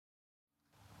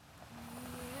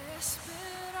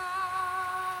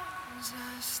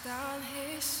hasta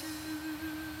Jesús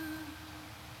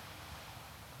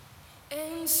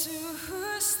en su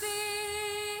justicia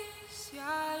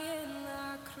y en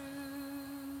la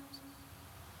cruz.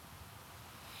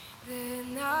 De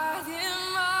nadie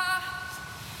más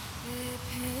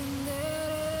dependeré,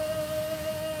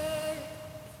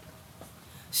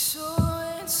 solo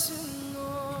en su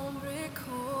nombre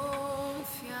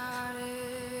confiaré.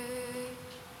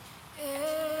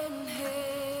 En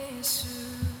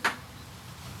Jesús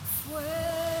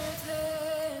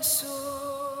fuerte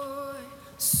soy,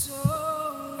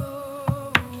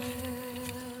 solo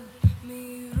Él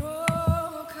mi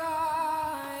roca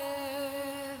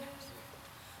es.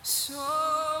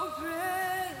 Sobre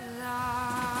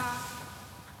la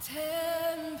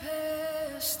tempestad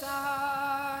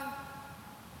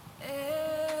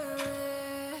Él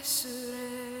es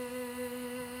rey.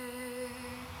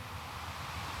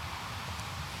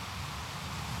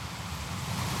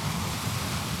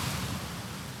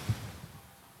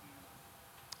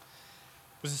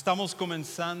 Pues estamos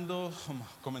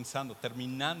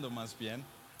terminando más bien,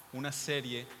 una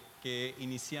serie que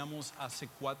iniciamos hace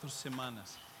 4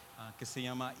 semanas, que se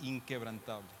llama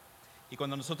Inquebrantable. Y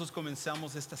cuando nosotros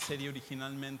comenzamos esta serie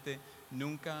originalmente,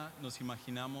 nunca nos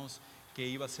imaginamos que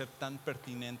iba a ser tan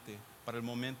pertinente para el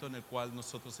momento en el cual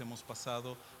nosotros hemos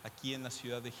pasado aquí en la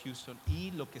ciudad de Houston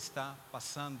y lo que está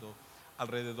pasando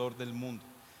alrededor del mundo.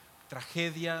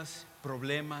 Tragedias,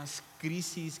 problemas,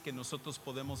 crisis que nosotros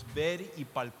podemos ver y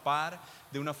palpar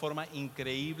de una forma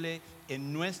increíble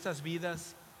en nuestras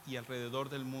vidas y alrededor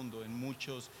del mundo, en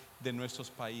muchos de nuestros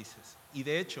países. Y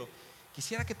de hecho,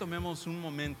 quisiera que tomemos un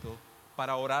momento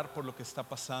para orar por lo que está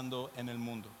pasando en el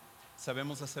mundo.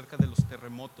 Sabemos acerca de los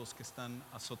terremotos que están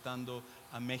azotando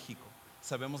a México.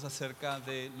 Sabemos acerca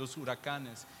de los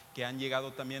huracanes que han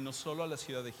llegado también no solo a la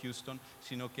ciudad de Houston,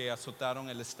 sino que azotaron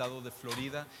el estado de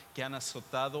Florida, que han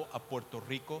azotado a Puerto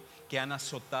Rico, que han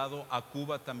azotado a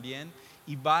Cuba también,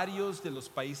 y varios de los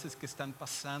países que están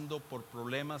pasando por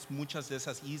problemas, muchas de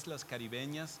esas islas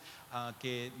caribeñas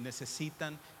que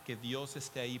necesitan que Dios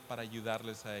esté ahí para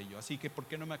ayudarles a ello. Así que, ¿por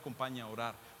qué no me acompaña a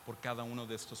orar por cada uno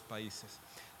de estos países?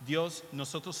 Dios,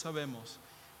 nosotros sabemos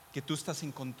que tú estás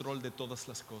en control de todas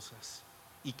las cosas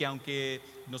y que aunque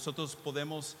nosotros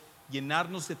podemos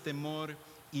llenarnos de temor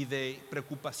y de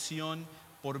preocupación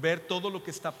por ver todo lo que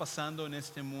está pasando en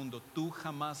este mundo, tú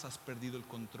jamás has perdido el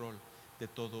control de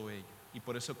todo ello y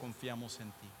por eso confiamos en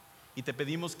ti. Y te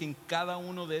pedimos que en cada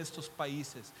uno de estos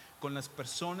países, con las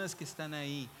personas que están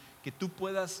ahí, que tú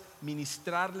puedas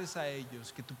ministrarles a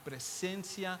ellos, que tu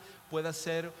presencia pueda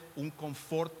ser un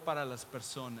confort para las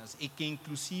personas y que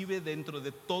inclusive dentro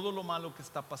de todo lo malo que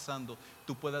está pasando,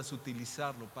 tú puedas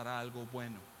utilizarlo para algo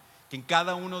bueno. Que en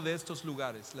cada uno de estos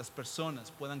lugares las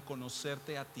personas puedan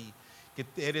conocerte a ti, que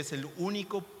eres el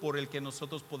único por el que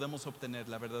nosotros podemos obtener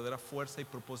la verdadera fuerza y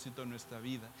propósito de nuestra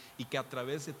vida y que a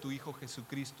través de tu Hijo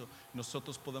Jesucristo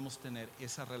nosotros podemos tener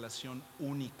esa relación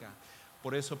única.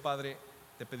 Por eso, Padre,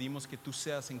 te pedimos que tú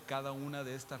seas en cada una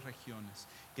de estas regiones,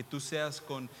 que tú seas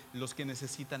con los que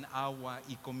necesitan agua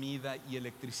y comida y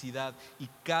electricidad y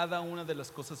cada una de las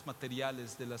cosas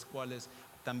materiales de las cuales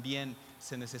también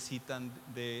se necesitan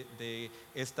de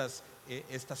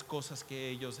estas cosas que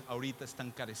ellos ahorita están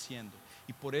careciendo.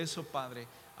 Y por eso, Padre,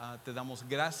 te damos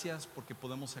gracias porque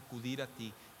podemos acudir a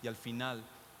ti y al final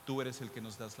tú eres el que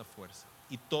nos das la fuerza.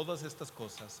 Y todas estas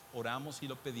cosas oramos y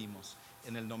lo pedimos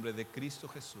en el nombre de Cristo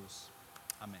Jesús.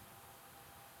 Amén.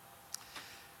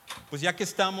 Pues ya que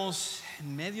estamos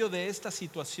en medio de esta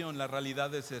situación, la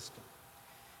realidad es esto: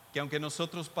 que aunque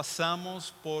nosotros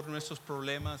pasamos por nuestros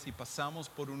problemas y pasamos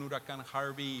por un huracán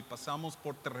Harvey y pasamos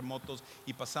por terremotos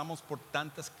y pasamos por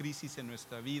tantas crisis en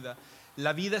nuestra vida,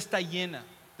 la vida está llena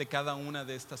de cada una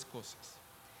de estas cosas.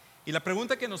 Y la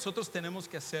pregunta que nosotros tenemos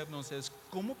que hacernos es: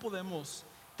 ¿cómo podemos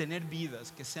tener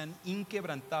vidas que sean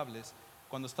inquebrantables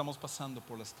cuando estamos pasando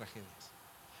por las tragedias?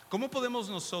 ¿Cómo podemos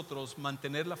nosotros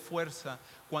mantener la fuerza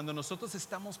cuando nosotros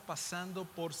estamos pasando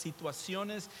por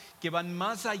situaciones que van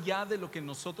más allá de lo que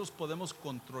nosotros podemos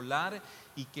controlar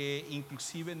y que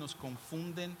inclusive nos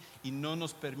confunden y no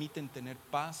nos permiten tener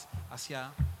paz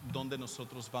hacia donde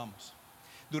nosotros vamos?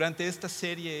 Durante esta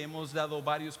serie hemos dado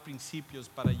varios principios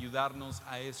para ayudarnos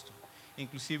a esto.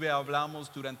 Inclusive hablamos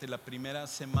durante la primera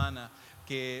semana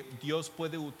que Dios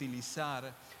puede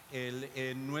utilizar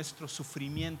nuestro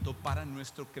sufrimiento para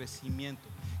nuestro crecimiento,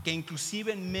 que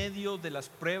inclusive en medio de las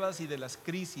pruebas y de las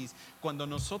crisis, cuando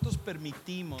nosotros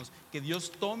permitimos que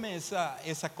Dios tome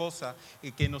esa cosa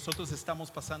que nosotros estamos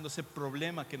pasando, ese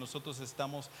problema que nosotros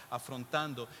estamos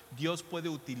afrontando, Dios puede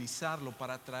utilizarlo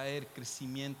para traer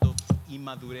crecimiento y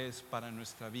madurez para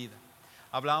nuestra vida.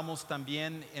 Hablábamos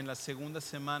también en la segunda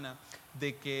semana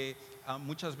de que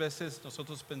muchas veces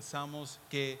nosotros pensamos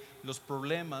que los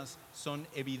problemas son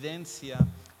evidencia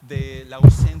de la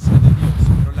ausencia de Dios,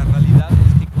 pero la realidad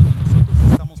es que cuando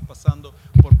nosotros estamos pasando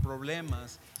por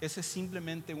problemas, esa es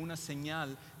simplemente una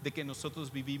señal de que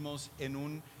nosotros vivimos en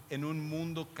un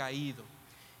mundo caído.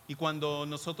 Y cuando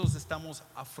nosotros estamos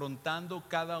afrontando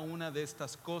cada una de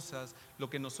estas cosas, lo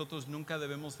que nosotros nunca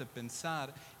debemos de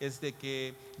pensar es de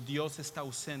que Dios está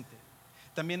ausente.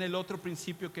 También el otro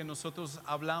principio que nosotros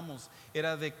hablamos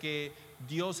era de que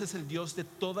Dios es el Dios de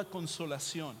toda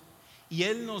consolación. Y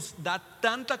Él nos da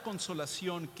tanta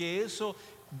consolación que eso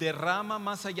derrama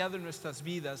más allá de nuestras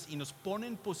vidas y nos pone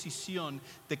en posición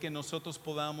de que nosotros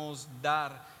podamos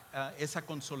dar esa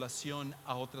consolación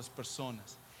a otras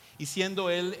personas. Y siendo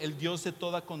Él el Dios de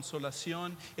toda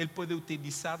consolación, Él puede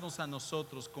utilizarnos a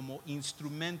nosotros como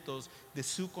instrumentos de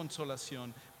su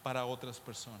consolación para otras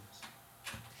personas.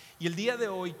 Y el día de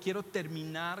hoy quiero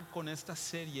terminar con esta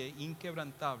serie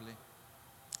inquebrantable,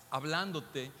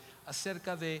 hablándote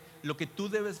acerca de lo que tú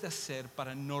debes de hacer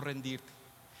para no rendirte.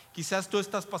 Quizás tú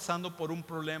estás pasando por un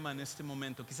problema en este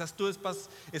momento, quizás tú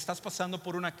estás pasando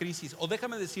por una crisis, o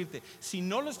déjame decirte, si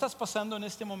no lo estás pasando en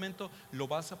este momento, lo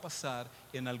vas a pasar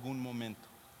en algún momento.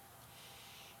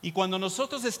 Y cuando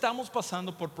nosotros estamos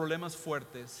pasando por problemas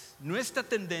fuertes, nuestra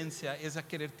tendencia es a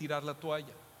querer tirar la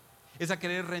toalla, es a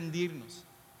querer rendirnos,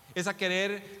 es a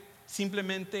querer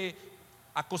simplemente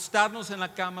acostarnos en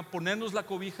la cama, ponernos la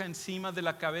cobija encima de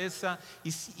la cabeza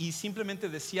y simplemente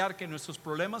desear que nuestros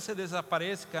problemas se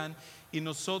desaparezcan y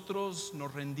nosotros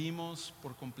nos rendimos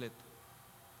por completo.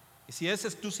 Y si esa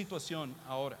es tu situación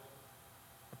ahora,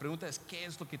 la pregunta es: ¿qué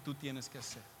es lo que tú tienes que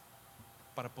hacer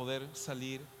para poder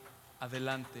salir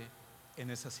adelante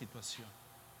en esa situación?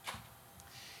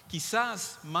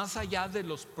 Quizás más allá de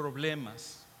los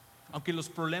problemas, aunque los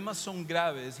problemas son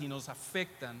graves y nos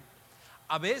afectan,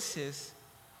 a veces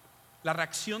la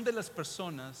reacción de las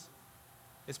personas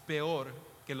es peor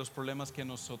que los problemas que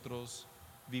nosotros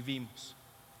vivimos.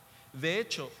 De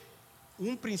hecho,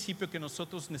 un principio que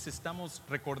nosotros necesitamos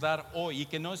recordar hoy, y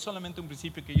que no es solamente un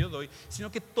principio que yo doy, sino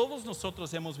que todos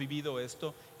nosotros hemos vivido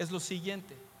esto, es lo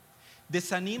siguiente: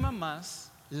 desanima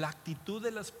más la actitud de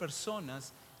las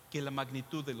personas que la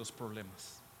magnitud de los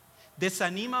problemas.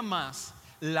 Desanima más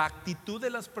la actitud de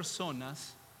las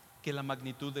personas que la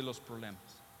magnitud de los problemas.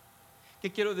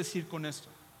 ¿Qué quiero decir con esto?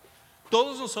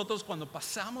 Todos nosotros, cuando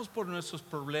pasamos por nuestros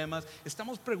problemas,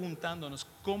 estamos preguntándonos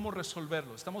cómo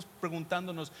resolverlo. Estamos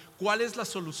preguntándonos cuál es la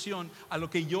solución a lo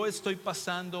que yo estoy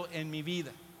pasando en mi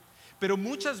vida. Pero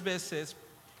muchas veces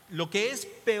lo que es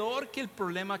peor que el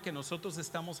problema que nosotros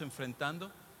estamos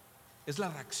enfrentando es la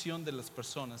reacción de las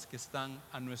personas que están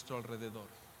a nuestro alrededor.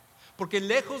 Porque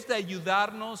lejos de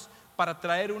ayudarnos para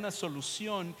traer una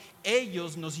solución,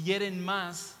 ellos nos hieren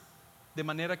más, de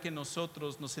manera que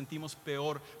nosotros nos sentimos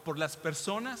peor por las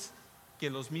personas que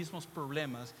los mismos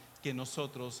problemas que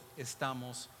nosotros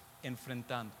estamos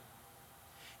enfrentando.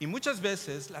 Y muchas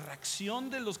veces la reacción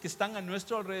de los que están a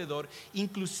nuestro alrededor,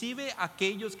 inclusive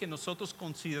aquellos que nosotros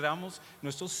consideramos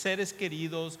nuestros seres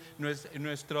queridos,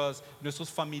 nuestros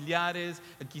familiares,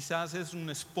 quizás es un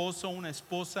esposo, una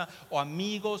esposa o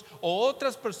amigos o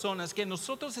otras personas que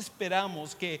nosotros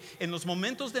esperamos que en los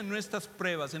momentos de nuestras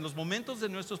pruebas, en los momentos de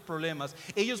nuestros problemas,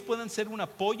 ellos puedan ser un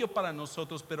apoyo para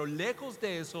nosotros, pero lejos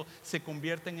de eso se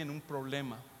convierten en un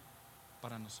problema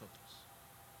para nosotros.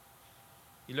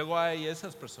 Y luego hay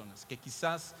esas personas que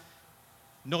quizás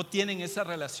no tienen esa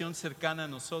relación cercana a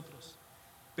nosotros,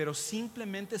 pero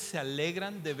simplemente se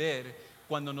alegran de ver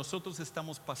cuando nosotros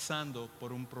estamos pasando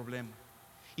por un problema.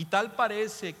 Y tal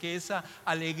parece que esa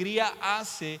alegría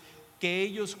hace que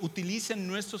ellos utilicen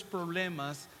nuestros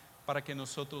problemas para que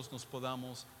nosotros nos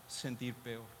podamos sentir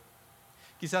peor.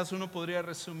 Quizás uno podría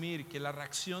resumir que la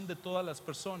reacción de todas las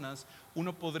personas,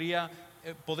 uno podría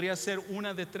ser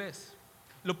una de tres.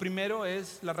 Lo primero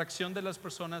es, la reacción de las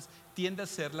personas tiende a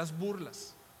ser las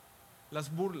burlas.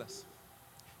 Las burlas.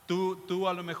 Tú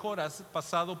a lo mejor has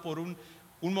pasado por un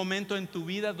momento en tu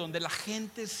vida donde la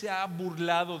gente se ha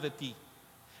burlado de ti,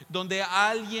 donde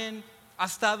alguien ha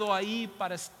estado ahí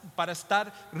para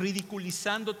estar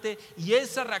ridiculizándote, y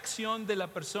esa reacción de la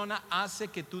persona hace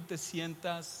que tú te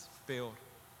sientas peor.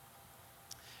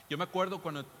 Yo me acuerdo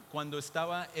cuando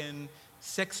estaba en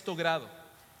sexto grado,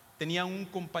 tenía un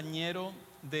compañero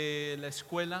de la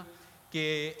escuela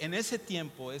que en ese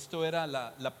tiempo, esto era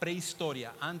la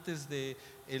prehistoria, antes de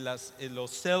los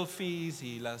selfies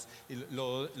y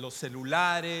los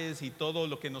celulares y todo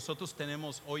lo que nosotros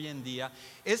tenemos hoy en día.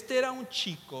 Este era un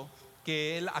chico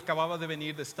que él acababa de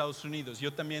venir de Estados Unidos.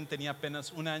 Yo también tenía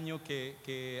apenas un año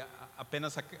que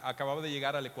apenas acababa de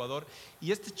llegar al Ecuador.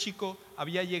 Y este chico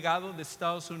había llegado de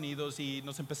Estados Unidos y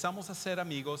nos empezamos a hacer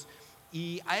amigos.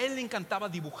 Y a él le encantaba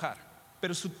dibujar,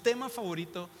 pero su tema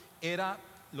favorito era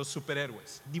los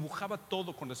superhéroes. Dibujaba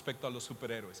todo con respecto a los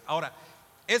superhéroes. Ahora,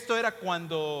 esto era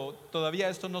cuando todavía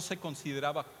esto no se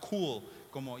consideraba cool,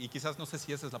 y quizás no sé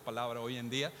si esa es la palabra hoy en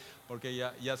día, porque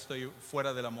ya estoy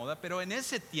fuera de la moda, pero en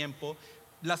ese tiempo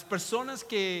las personas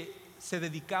que se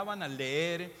dedicaban a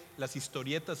leer las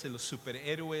historietas de los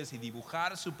superhéroes y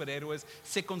dibujar superhéroes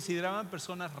se consideraban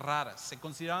personas raras, se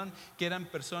consideraban que eran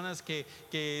personas que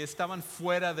estaban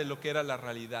fuera de lo que era la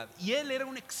realidad. Y él era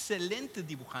un excelente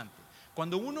dibujante.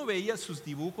 Cuando uno veía sus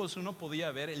dibujos, uno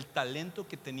podía ver el talento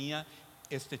que tenía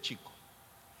este chico.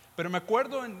 Pero me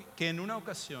acuerdo que en una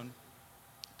ocasión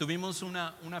tuvimos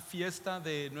una fiesta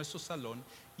de nuestro salón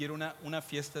y era una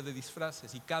fiesta de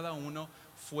disfraces y cada uno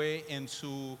fue en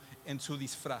su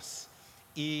disfraz.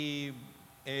 Y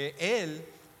él,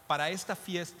 para esta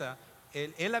fiesta,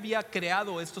 él había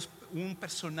creado un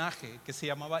personaje que se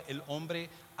llamaba el hombre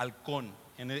halcón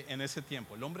en ese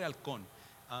tiempo, el hombre halcón.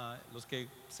 Los que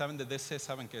saben de DC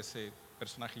saben que ese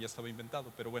personaje ya estaba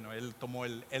inventado, pero bueno, él tomó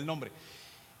el nombre.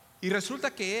 Y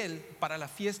resulta que él, para la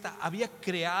fiesta, había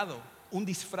creado un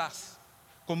disfraz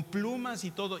con plumas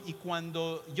y todo. Y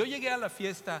cuando yo llegué a la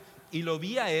fiesta y lo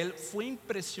vi a él, fue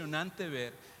impresionante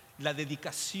ver la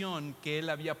dedicación que él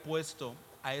había puesto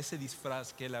a ese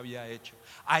disfraz que él había hecho.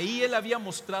 Ahí él había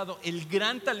mostrado el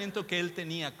gran talento que él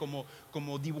tenía como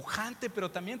dibujante,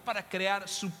 pero también para crear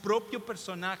su propio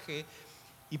personaje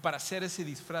y para hacer ese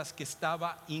disfraz que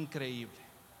estaba increíble.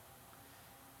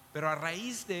 Pero a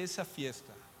raíz de esa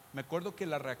fiesta, me acuerdo que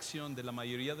la reacción de la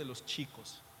mayoría de los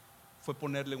chicos fue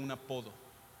ponerle un apodo.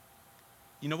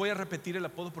 Y no voy a repetir el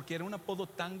apodo porque era un apodo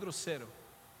tan grosero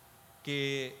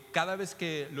que cada vez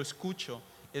que lo escucho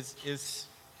es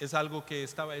algo que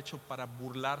estaba hecho para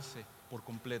burlarse por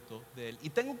completo de él. Y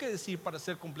tengo que decir, para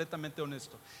ser completamente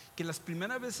honesto, que las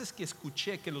primeras veces que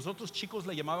escuché que los otros chicos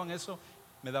le llamaban eso,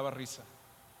 me daba risa.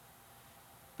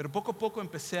 Pero poco a poco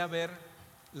empecé a ver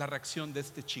la reacción de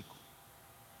este chico.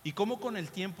 Y cómo con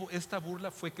el tiempo esta burla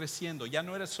fue creciendo. Ya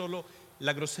no era solo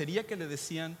la grosería que le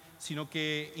decían, sino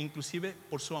que inclusive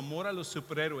por su amor a los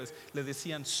superhéroes le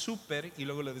decían super y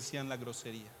luego le decían la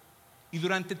grosería. Y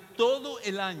durante todo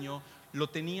el año lo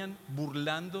tenían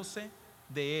burlándose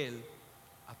de él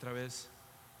a través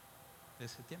de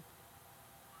ese tiempo.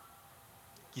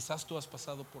 Quizás tú has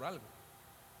pasado por algo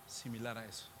similar a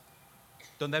eso,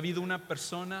 donde ha habido una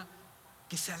persona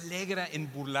que se alegra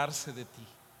en burlarse de ti.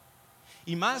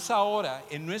 Y más ahora,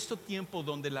 en nuestro tiempo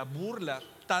donde la burla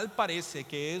tal parece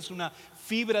que es una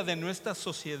fibra de nuestra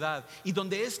sociedad y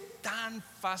donde es tan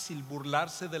fácil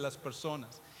burlarse de las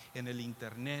personas en el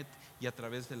internet y a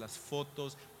través de las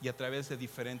fotos y a través de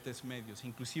diferentes medios.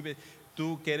 Inclusive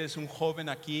tú que eres un joven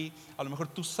aquí, a lo mejor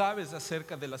tú sabes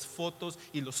acerca de las fotos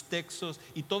y los textos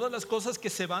y todas las cosas que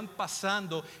se van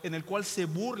pasando en el cual se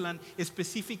burlan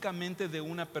específicamente de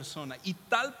una persona. Y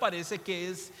tal parece que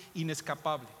es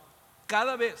inescapable.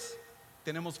 Cada vez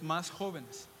tenemos más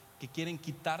jóvenes que quieren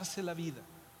quitarse la vida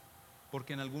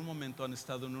porque en algún momento han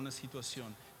estado en una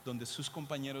situación donde sus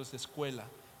compañeros de escuela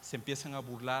se empiezan a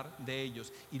burlar de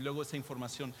ellos y luego esa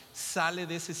información sale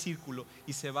de ese círculo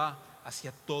y se va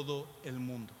hacia todo el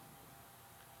mundo.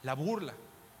 La burla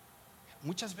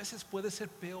muchas veces puede ser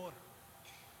peor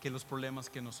que los problemas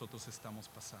que nosotros estamos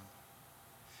pasando.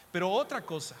 Pero otra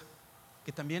cosa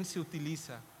que también se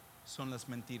utiliza son las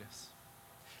mentiras.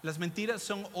 Las mentiras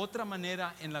son otra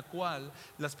manera en la cual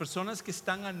las personas que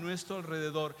están a nuestro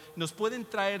alrededor nos pueden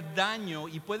traer daño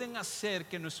y pueden hacer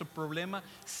que nuestro problema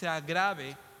se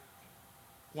agrave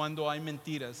cuando hay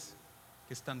mentiras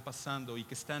que están pasando y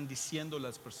que están diciendo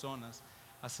las personas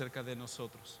acerca de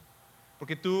nosotros.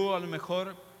 Porque tú a lo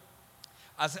mejor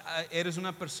eres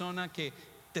una persona que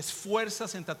te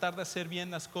esfuerzas en tratar de hacer bien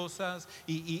las cosas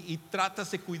y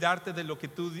tratas de cuidarte de lo que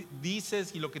tú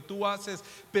dices y lo que tú haces,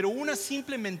 pero una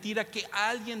simple mentira que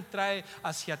alguien trae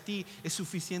hacia ti es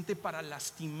suficiente para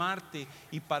lastimarte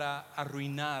y para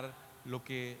arruinar lo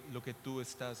que tú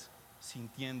estás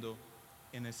sintiendo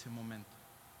en ese momento.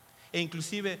 E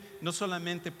inclusive no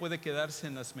solamente puede quedarse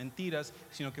en las mentiras,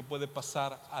 sino que puede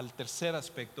pasar al tercer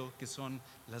aspecto, que son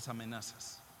las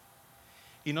amenazas.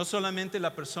 Y no solamente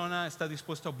la persona está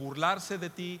dispuesta a burlarse de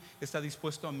ti, está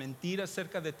dispuesto a mentir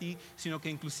acerca de ti, sino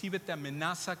que inclusive te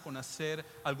amenaza con hacer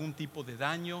algún tipo de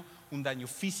daño, un daño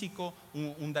físico,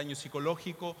 un daño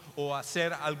psicológico o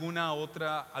hacer algún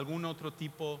otro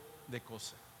tipo de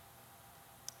cosa.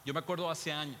 Yo me acuerdo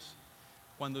hace años,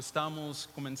 cuando estábamos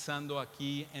comenzando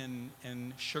aquí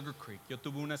en Sugar Creek. Yo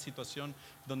tuve una situación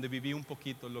donde viví un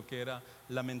poquito lo que era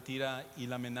la mentira y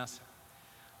la amenaza.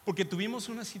 Porque tuvimos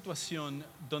una situación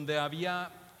donde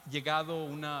había llegado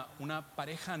una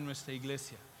pareja en nuestra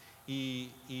iglesia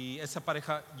y esa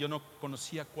pareja yo no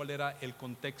conocía cuál era el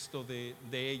contexto de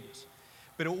ellos.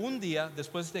 Pero un día,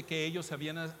 después de que ellos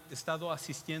habían estado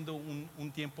asistiendo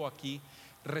un tiempo aquí,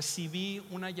 recibí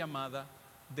una llamada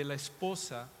de la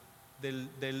esposa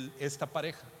de esta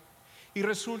pareja. Y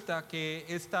resulta que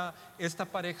esta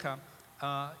pareja,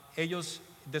 ellos,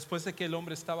 después de que el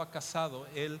hombre estaba casado,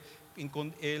 él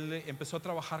empezó a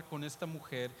trabajar con esta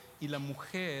mujer y la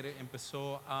mujer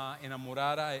empezó a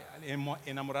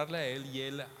enamorarle a él y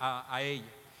él a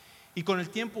ella. Y con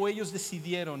el tiempo ellos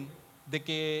decidieron de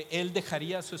que él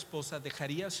dejaría a su esposa,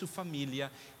 dejaría a su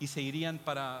familia y se irían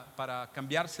para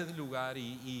cambiarse de lugar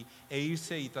e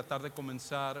irse y tratar de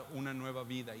comenzar una nueva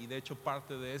vida. Y de hecho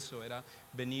parte de eso era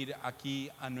venir aquí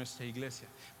a nuestra iglesia.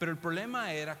 Pero el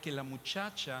problema era que la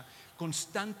muchacha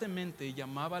constantemente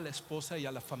llamaba a la esposa y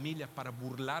a la familia para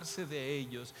burlarse de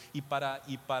ellos y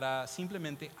para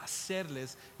simplemente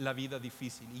hacerles la vida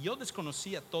difícil. Y yo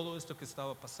desconocía todo esto que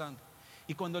estaba pasando.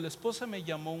 Y cuando la esposa me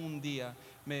llamó un día,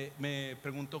 me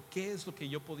preguntó qué es lo que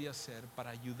yo podía hacer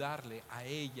para ayudarle a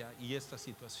ella y esta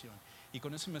situación. Y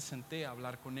con eso me senté a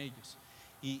hablar con ellos.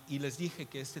 Y les dije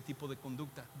que este tipo de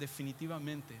conducta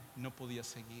definitivamente no podía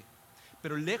seguir.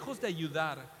 Pero lejos de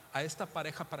ayudar a esta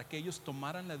pareja para que ellos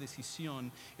tomaran la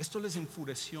decisión, esto les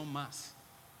enfureció más.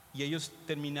 Y ellos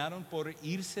terminaron por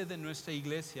irse de nuestra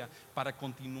iglesia para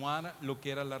continuar lo que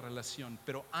era la relación.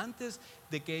 Pero antes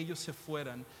de que ellos se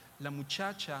fueran, la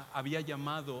muchacha había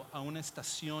llamado a una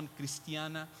estación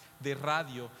cristiana de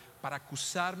radio para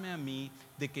acusarme a mí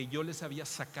de que yo les había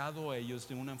sacado a ellos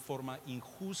de una forma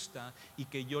injusta y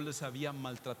que yo les había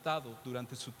maltratado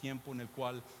durante su tiempo en el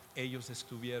cual ellos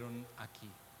estuvieron aquí.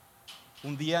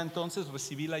 Un día entonces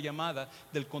recibí la llamada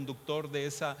del conductor de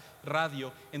esa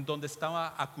radio en donde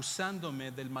estaba acusándome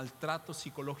del maltrato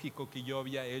psicológico que yo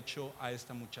había hecho a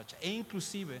esta muchacha. E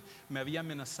inclusive me había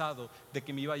amenazado de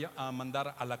que me iba a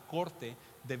mandar a la corte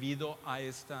debido a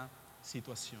esta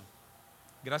situación.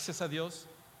 Gracias a Dios,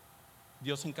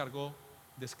 Dios se encargó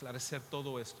de esclarecer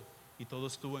todo esto y todo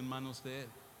estuvo en manos de Él.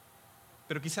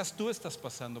 Pero quizás tú estás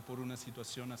pasando por una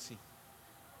situación así,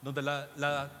 donde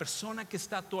la persona que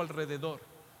está a tu alrededor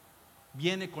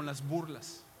viene con las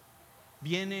burlas,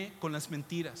 viene con las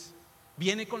mentiras,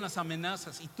 viene con las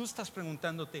amenazas y tú estás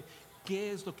preguntándote,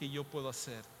 ¿qué es lo que yo puedo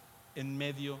hacer en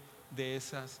medio de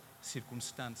esas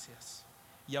circunstancias?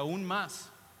 Y aún más,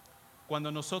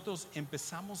 cuando nosotros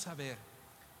empezamos a ver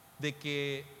de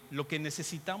que lo que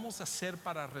necesitamos hacer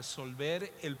para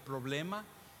resolver el problema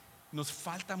nos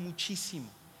falta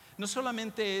muchísimo. No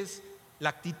solamente es la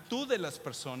actitud de las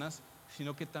personas,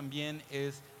 sino que también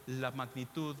es la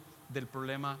magnitud del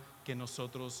problema que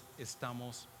nosotros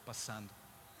estamos pasando.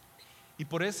 Y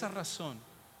por esa razón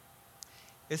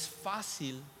es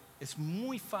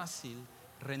muy fácil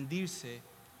rendirse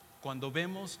cuando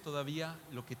vemos todavía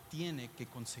lo que tiene que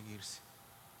conseguirse.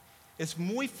 Es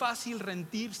muy fácil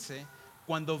rendirse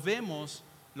cuando vemos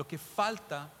lo que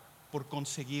falta por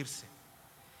conseguirse.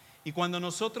 Y cuando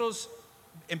nosotros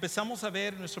empezamos a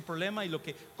ver nuestro problema y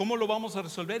cómo lo vamos a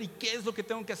resolver y qué es lo que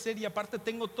tengo que hacer, y aparte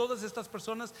tengo todas estas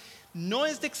personas, no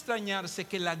es de extrañarse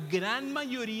que la gran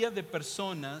mayoría de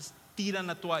personas tiran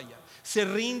la toalla, se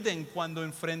rinden cuando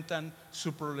enfrentan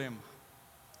su problema.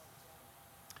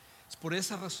 Es por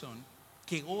esa razón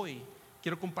que hoy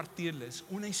quiero compartirles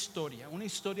una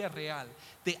historia real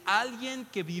de alguien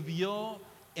que vivió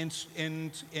en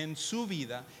su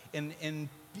vida,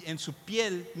 en su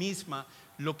piel misma,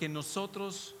 lo que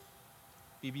nosotros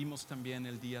vivimos también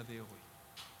el día de hoy.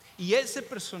 Y ese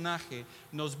personaje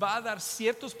nos va a dar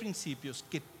ciertos principios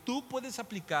que tú puedes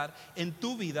aplicar en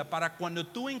tu vida para cuando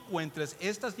tú encuentres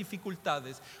estas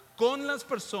dificultades con las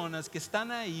personas que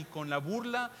están ahí, con la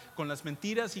burla, con las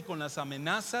mentiras y con las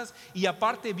amenazas, y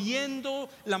aparte viendo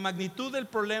la magnitud del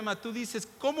problema, tú dices,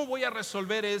 ¿cómo voy a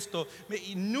resolver esto?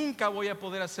 Y nunca voy a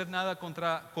poder hacer nada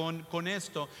con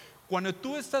esto. Cuando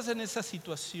tú estás en esa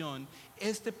situación,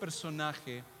 este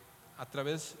personaje, a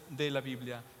través de la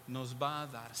Biblia, nos va a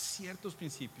dar ciertos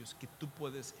principios que tú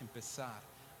puedes empezar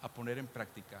a poner en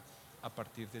práctica a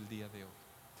partir del día de hoy.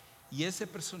 Y ese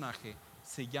personaje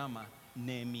se llama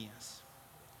Nehemías.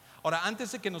 Ahora,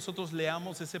 antes de que nosotros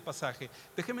leamos ese pasaje,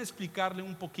 déjeme explicarle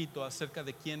un poquito acerca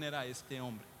de quién era este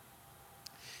hombre.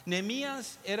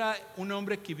 Nehemías era un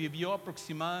hombre que vivió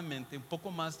aproximadamente un poco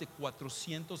más de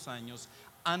 400 años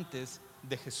antes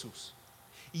de Jesús.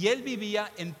 Y él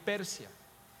vivía en Persia.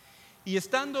 Y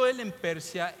estando él en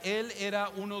Persia, él era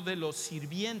uno de los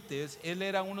sirvientes, él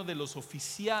era uno de los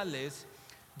oficiales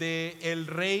del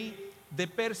rey de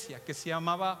Persia, que se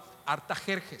llamaba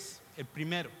Artajerjes, el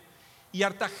primero. Y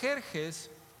Artajerjes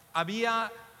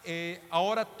había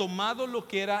ahora tomado lo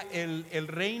que era el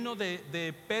reino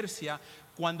de Persia,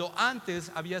 cuando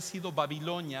antes había sido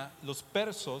Babilonia. Los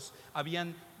persos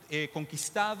habían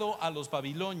conquistado a los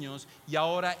babilonios y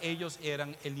ahora ellos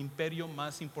eran el imperio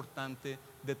más importante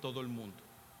de todo el mundo.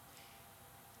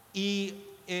 Y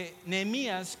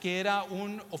Nehemías, que era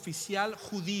un oficial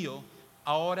judío,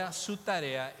 ahora su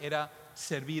tarea era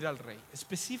servir al rey.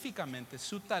 Específicamente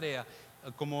su tarea,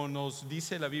 como nos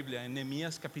dice la Biblia en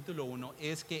Nehemías capítulo 1,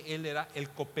 es que él era el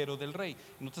copero del rey.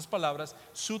 En otras palabras,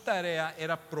 su tarea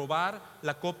era probar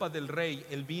la copa del rey,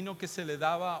 el vino que se le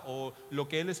daba o lo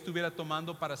que él estuviera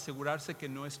tomando, para asegurarse que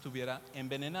no estuviera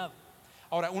envenenado.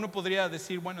 Ahora, uno podría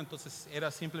decir, bueno, entonces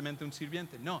era simplemente un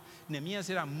sirviente. No, Nehemías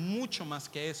era mucho más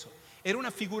que eso. Era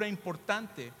una figura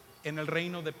importante en el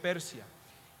reino de Persia.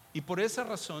 Y por esa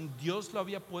razón Dios lo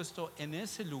había puesto en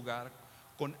ese lugar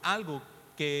con algo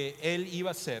que él iba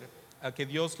a hacer, que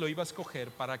Dios lo iba a escoger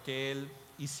para que él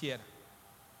hiciera.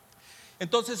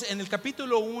 Entonces, en el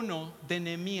capítulo 1 de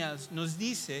Nehemías nos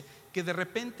dice que de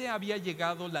repente había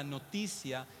llegado la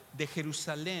noticia de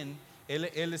Jerusalén.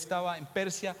 Él estaba en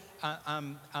Persia,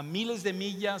 a miles de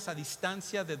millas a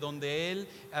distancia de donde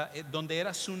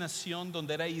era su nación,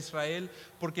 donde era Israel,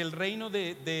 porque el reino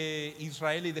de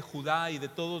Israel y de Judá y de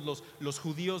todos los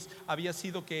judíos había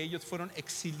sido que ellos fueron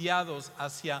exiliados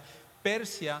hacia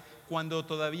Persia, cuando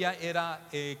todavía era,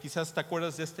 quizás te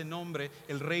acuerdas de este nombre,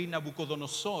 el rey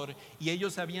Nabucodonosor, y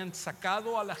ellos habían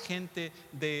sacado a la gente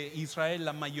de Israel,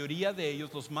 la mayoría de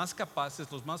ellos, los más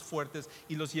capaces, los más fuertes,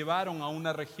 y los llevaron a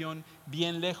una región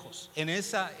bien lejos. En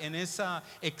esa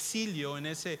exilio,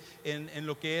 en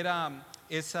lo que era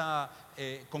esa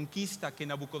conquista que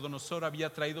Nabucodonosor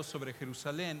había traído sobre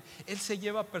Jerusalén, él se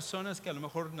lleva personas que a lo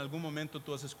mejor en algún momento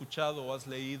tú has escuchado o has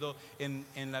leído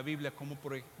en la Biblia, como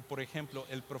por ejemplo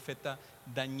el profeta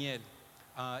Daniel,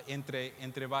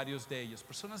 entre varios de ellos,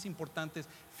 personas importantes,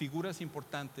 figuras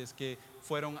importantes que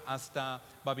fueron hasta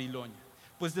Babilonia.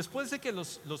 Pues después de que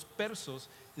los persos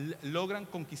logran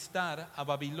conquistar a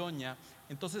Babilonia,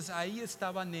 entonces ahí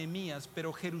estaba Nehemías,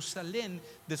 pero Jerusalén,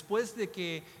 después de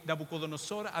que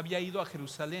Nabucodonosor había ido a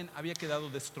Jerusalén, había quedado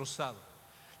destrozado.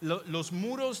 Los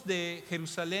muros de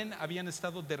Jerusalén habían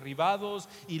estado derribados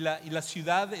y la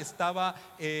ciudad estaba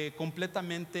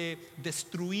completamente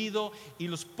destruido, y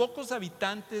los pocos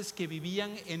habitantes que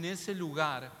vivían en ese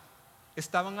lugar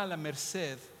estaban a la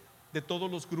merced de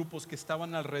todos los grupos que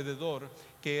estaban alrededor,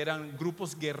 que eran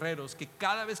grupos guerreros, que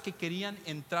cada vez que querían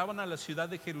entraban a la ciudad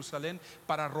de Jerusalén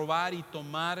para robar y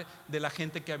tomar de la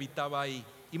gente que habitaba ahí.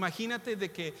 Imagínate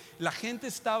de que la gente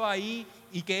estaba ahí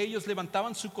y que ellos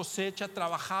levantaban su cosecha,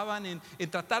 trabajaban en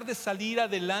tratar de salir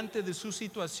adelante de su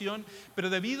situación, pero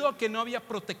debido a que no había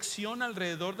protección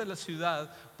alrededor de la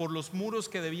ciudad por los muros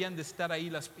que debían de estar ahí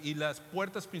y las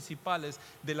puertas principales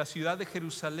de la ciudad de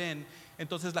Jerusalén,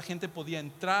 entonces la gente podía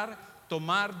entrar,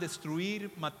 tomar,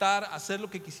 destruir, matar, hacer lo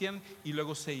que quisieran y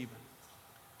luego se iban.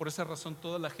 Por esa razón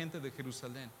toda la gente de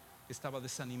Jerusalén estaba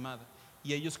desanimada.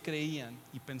 Y ellos creían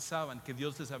y pensaban que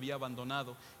Dios les había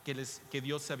abandonado, que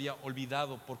Dios se había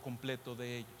olvidado por completo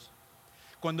de ellos.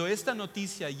 Cuando esta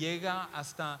noticia llega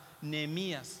hasta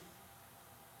Nehemías,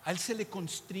 a él se le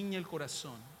constriñe el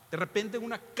corazón. De repente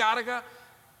una carga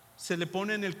se le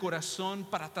pone en el corazón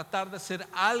para tratar de hacer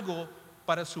algo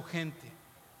para su gente.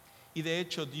 Y de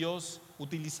hecho Dios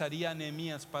utilizaría a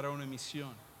Nehemías para una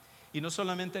misión. Y no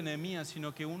solamente Nehemías,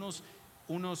 sino que unos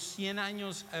 100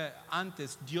 años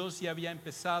antes, Dios ya había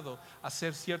empezado a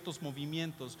hacer ciertos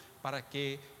movimientos para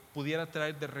que pudiera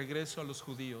traer de regreso a los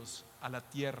judíos a la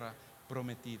tierra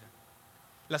prometida.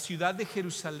 La ciudad de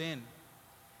Jerusalén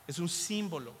es un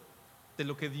símbolo de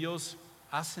lo que Dios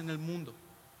hace en el mundo.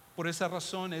 Por esa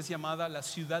razón es llamada la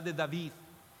ciudad de David.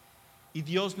 Y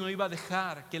Dios no iba a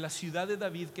dejar que la ciudad de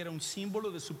David, que era un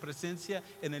símbolo de su presencia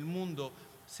en el mundo,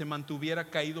 se mantuviera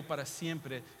caído para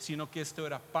siempre, sino que esto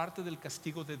era parte del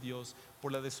castigo de Dios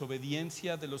por la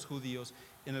desobediencia de los judíos,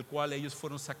 en el cual ellos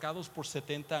fueron sacados por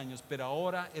 70 años, pero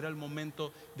ahora era el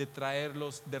momento de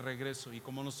traerlos de regreso. Y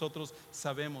como nosotros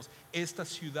sabemos, esta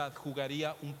ciudad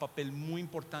jugaría un papel muy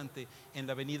importante en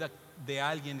la venida de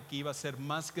alguien que iba a ser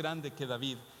más grande que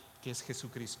David, que es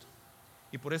Jesucristo.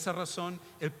 Y por esa razón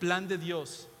el plan de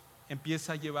Dios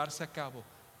empieza a llevarse a cabo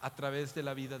a través de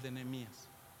la vida de Nehemías.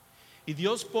 Y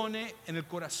Dios pone en el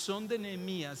corazón de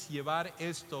Nehemías llevar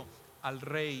esto al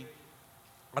rey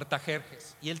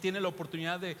Artajerjes, y él tiene la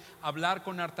oportunidad de hablar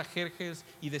con Artajerjes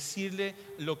y decirle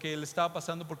lo que le estaba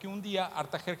pasando, porque un día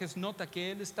Artajerjes nota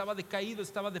que él estaba decaído,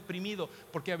 estaba deprimido,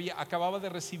 porque acababa de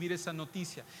recibir esa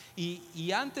noticia,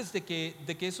 y antes de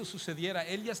que eso sucediera,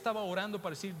 él ya estaba orando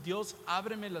para decir: Dios,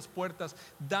 ábreme las puertas,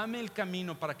 dame el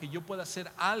camino para que yo pueda hacer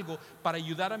algo para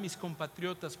ayudar a mis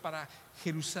compatriotas, para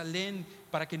Jerusalén,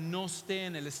 para que no esté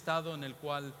en el estado en el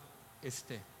cual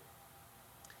esté.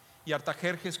 Y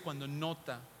Artajerjes, cuando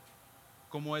nota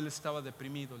cómo él estaba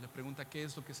deprimido, le pregunta: ¿qué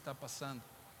es lo que está pasando?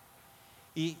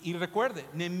 Y recuerde,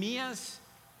 Nehemías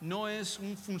no es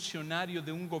un funcionario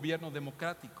de un gobierno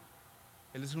democrático.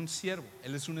 Él es un siervo,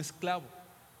 él es un esclavo.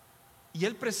 Y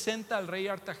él presenta al rey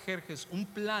Artajerjes un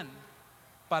plan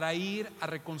para ir a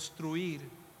reconstruir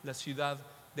la ciudad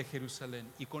de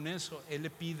Jerusalén. Y con eso él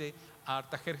le pide a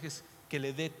Artajerjes que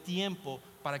le dé tiempo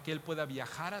para que él pueda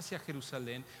viajar hacia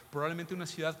Jerusalén, probablemente una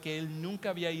ciudad que él nunca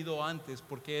había ido antes,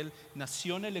 porque él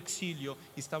nació en el exilio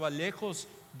y estaba lejos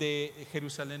de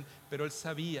Jerusalén, pero él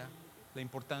sabía la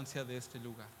importancia de este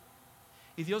lugar.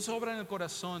 Y Dios obra en el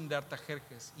corazón de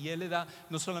Artajerjes, y él le da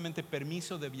no solamente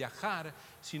permiso de viajar,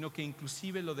 sino que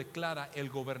inclusive lo declara el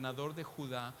gobernador de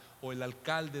Judá o el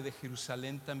alcalde de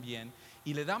Jerusalén también,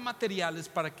 y le da materiales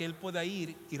para que él pueda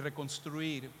ir y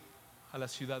reconstruir a la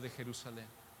ciudad de Jerusalén.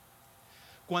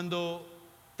 Cuando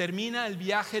termina el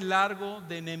viaje largo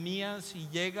de Nehemías y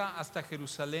llega hasta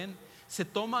Jerusalén, se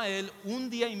toma él un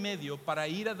día y medio para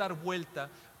ir a dar vuelta,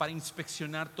 para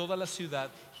inspeccionar toda la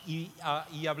ciudad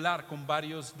y hablar con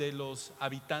varios de los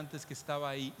habitantes que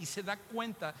estaban ahí, y se da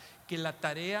cuenta que la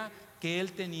tarea que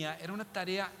él tenía era una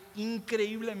tarea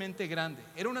increíblemente grande,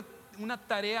 era una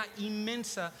tarea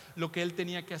inmensa lo que él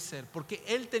tenía que hacer, porque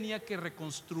él tenía que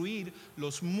reconstruir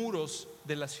los muros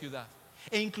de la ciudad.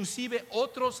 E inclusive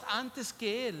otros antes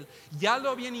que él ya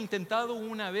lo habían intentado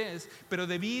una vez, pero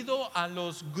debido a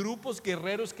los grupos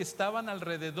guerreros que estaban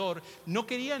alrededor, no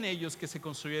querían ellos que se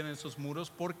construyeran esos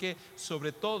muros, porque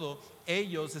sobre todo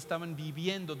ellos estaban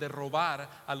viviendo de robar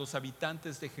a los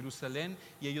habitantes de Jerusalén,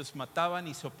 y ellos mataban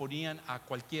y se oponían a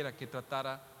cualquiera que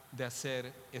tratara de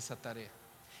hacer esa tarea.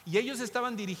 Y ellos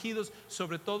estaban dirigidos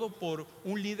sobre todo por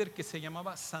un líder que se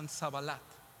llamaba Sansabalat.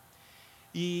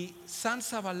 Y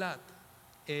Sansabalat,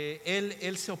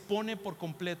 él se opone por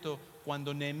completo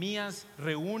cuando Nehemías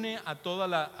reúne a toda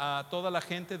la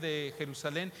gente de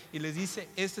Jerusalén y les dice: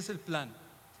 este es el plan,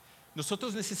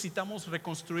 nosotros necesitamos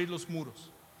reconstruir los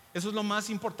muros. Eso es lo más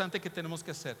importante que tenemos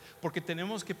que hacer, porque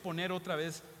tenemos que poner otra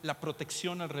vez la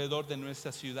protección alrededor de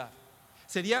nuestra ciudad.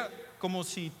 Sería como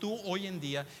si tú hoy en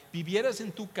día vivieras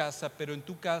en tu casa, pero en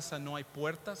tu casa no hay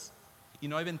puertas y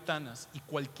no hay ventanas, y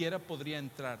cualquiera podría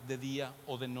entrar de día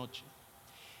o de noche.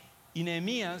 Y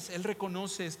Nehemías, él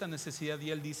reconoce esta necesidad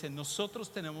y él dice: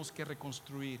 nosotros tenemos que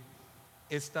reconstruir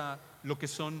lo que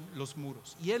son los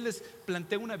muros. Y él les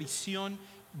plantea una visión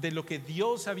de lo que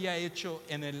Dios había hecho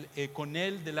con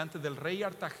él delante del rey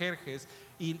Artajerjes,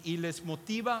 y les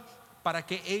motiva para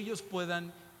que ellos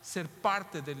puedan ser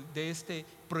parte de este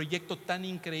proyecto tan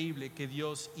increíble que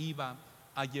Dios iba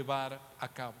a llevar a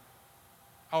cabo.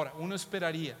 Ahora, uno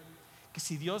esperaría que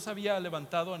si Dios había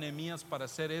levantado a Nehemías para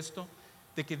hacer esto,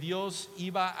 de que Dios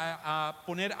iba a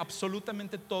poner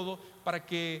absolutamente todo para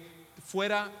que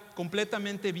fuera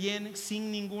completamente bien,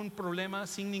 sin ningún problema,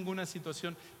 sin ninguna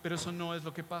situación. Pero eso no es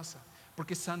lo que pasa,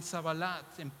 porque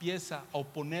Sansabalat empieza a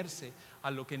oponerse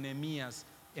a lo que Nehemías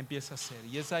empieza a hacer.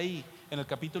 Y es ahí, en el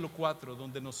capítulo 4,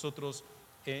 donde nosotros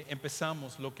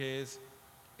empezamos lo que es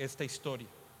esta historia.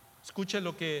 Escucha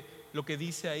lo que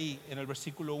dice ahí en el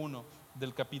versículo 1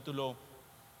 del capítulo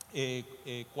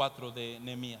 4 de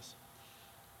Nehemías.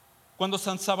 Cuando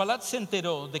Sansabalat se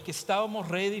enteró de que estábamos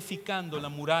reedificando la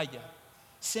muralla,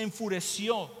 se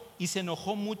enfureció y se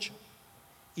enojó mucho.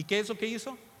 ¿Y qué es lo que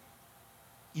hizo?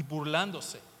 Y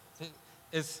burlándose.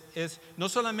 Es no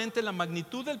solamente la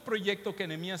magnitud del proyecto que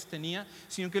Nehemías tenía,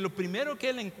 sino que lo primero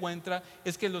que él encuentra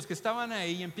es que los que estaban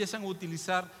ahí empiezan a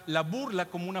utilizar la burla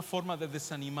como una forma de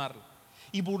desanimarlo.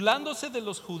 Y burlándose de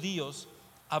los judíos,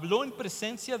 habló en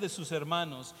presencia de sus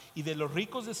hermanos y de los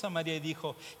ricos de Samaria y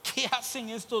dijo: ¿qué hacen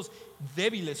estos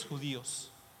débiles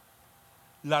judíos?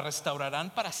 ¿La restaurarán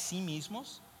para sí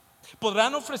mismos?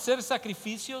 ¿Podrán ofrecer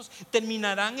sacrificios?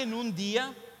 ¿Terminarán en un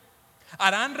día?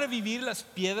 ¿Harán revivir las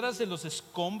piedras de los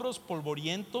escombros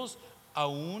polvorientos,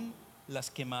 aún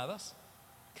las quemadas?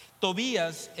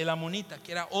 Tobías el amonita,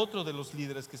 que era otro de los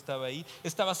líderes que estaba ahí,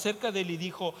 estaba cerca de él y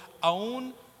dijo: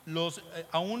 aún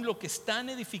lo que están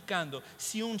edificando,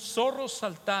 si un zorro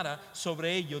saltara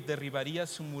sobre ellos, derribaría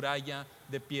su muralla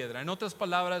de piedra. En otras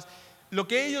palabras, lo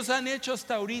que ellos han hecho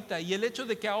hasta ahorita y el hecho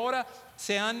de que ahora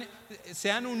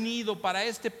se han unido para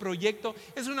este proyecto,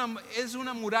 es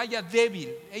una muralla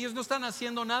débil. Ellos no están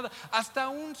haciendo nada. Hasta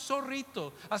un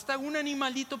zorrito, hasta un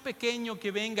animalito pequeño que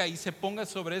venga y se ponga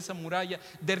sobre esa muralla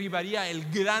derribaría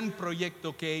el gran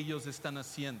proyecto que ellos están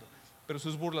haciendo. Pero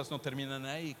sus burlas no terminan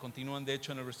ahí, continúan de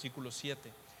hecho en el versículo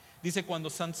 7. Dice: cuando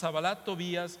Sansabalat,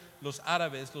 Tobías, los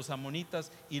árabes, los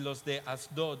amonitas y los de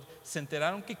Asdod se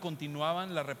enteraron que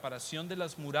continuaban la reparación de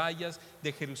las murallas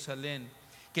de Jerusalén,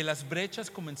 que las brechas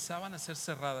comenzaban a ser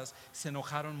cerradas, se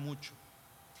enojaron mucho.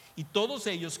 Y todos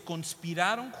ellos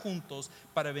conspiraron juntos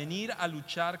para venir a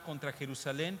luchar contra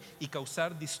Jerusalén y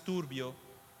causar disturbio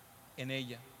en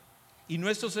ella. Y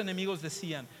nuestros enemigos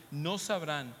decían: no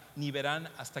sabrán ni verán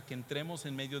hasta que entremos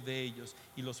en medio de ellos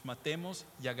y los matemos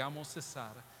y hagamos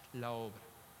cesar la obra.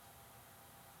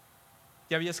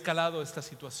 Ya había escalado esta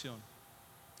situación.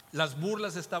 Las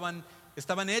burlas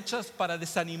estaban hechas para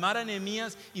desanimar a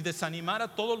Nehemías y desanimar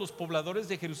a todos los pobladores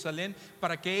de Jerusalén,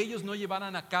 para que ellos no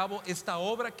llevaran a cabo esta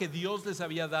obra que Dios les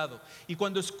había dado. Y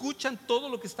cuando escuchan todo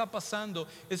lo que está pasando,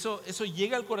 eso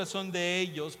llega al corazón de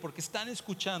ellos, porque están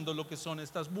escuchando lo que son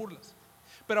estas burlas.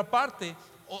 Pero aparte,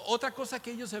 otra cosa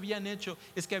que ellos habían hecho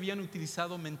es que habían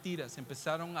utilizado mentiras.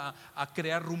 Empezaron a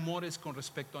crear rumores con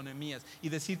respecto a Nehemías y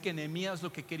decir que Nehemías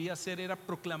lo que quería hacer era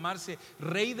proclamarse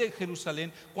rey de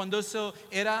Jerusalén, cuando eso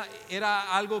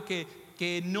era algo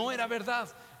que no era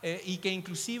verdad. Y que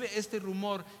inclusive este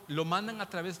rumor lo mandan a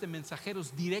través de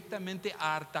mensajeros directamente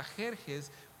a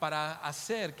Artajerjes, para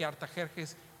hacer que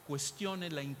Artajerjes cuestione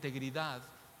la integridad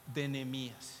de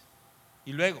Nehemías.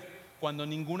 Y luego, cuando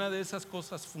ninguna de esas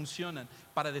cosas funcionan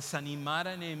para desanimar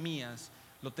a Nehemías,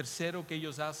 lo tercero que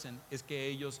ellos hacen es que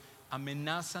ellos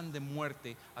amenazan de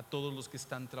muerte a todos los que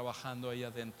están trabajando ahí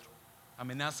adentro.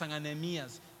 Amenazan a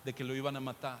Nehemías de que lo iban a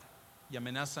matar, y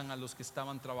amenazan a los que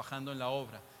estaban trabajando en la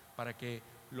obra para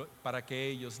que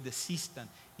ellos desistan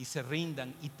y se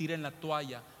rindan y tiren la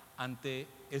toalla ante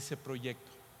ese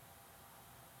proyecto.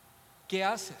 ¿Qué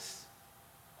haces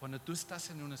cuando tú estás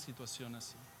en una situación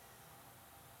así?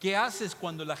 ¿Qué haces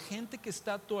cuando la gente que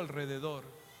está a tu alrededor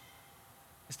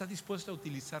está dispuesta a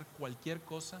utilizar cualquier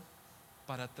cosa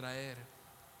para traer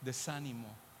desánimo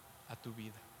a tu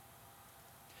vida?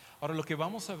 Ahora, lo que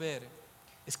vamos a ver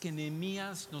es que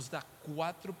Nehemías nos da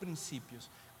 4 principios,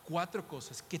 4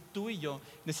 cosas que tú y yo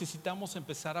necesitamos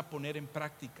empezar a poner en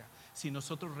práctica si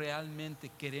nosotros realmente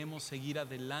queremos seguir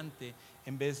adelante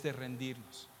en vez de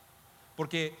rendirnos.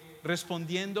 Porque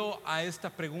respondiendo a esta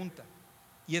pregunta,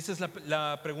 y esa es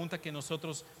la pregunta que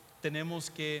nosotros tenemos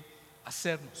que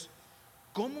hacernos: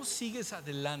 ¿cómo sigues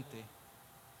adelante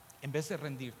en vez de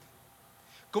rendirte?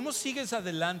 ¿Cómo sigues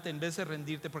adelante en vez de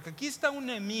rendirte? Porque aquí está un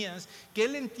Nehemías que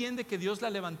él entiende que Dios la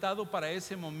ha levantado para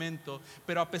ese momento,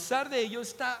 pero a pesar de ello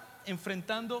está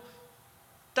enfrentando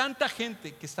tanta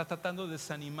gente que está tratando de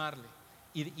desanimarle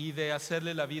y de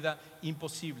hacerle la vida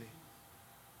imposible.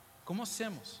 ¿Cómo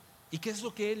hacemos? ¿Y qué es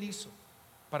lo que él hizo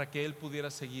para que él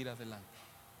pudiera seguir adelante?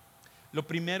 Lo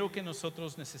primero que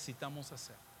nosotros necesitamos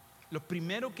hacer, lo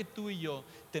primero que tú y yo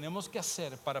tenemos que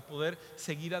hacer para poder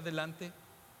seguir adelante,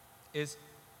 es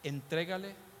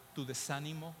entrégale tu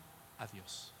desánimo a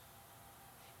Dios.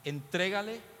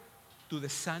 Entrégale tu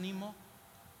desánimo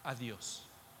a Dios.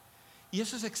 Y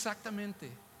eso es exactamente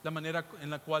la manera en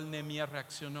la cual Nehemías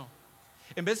reaccionó.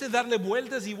 En vez de darle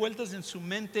vueltas y vueltas en su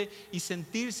mente y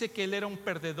sentirse que él era un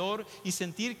perdedor y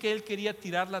sentir que él quería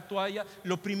tirar la toalla,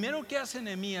 lo primero que hace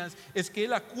Nehemías es que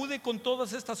él acude con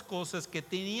todas estas cosas que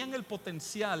tenían el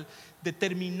potencial de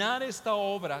terminar esta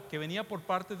obra que venía por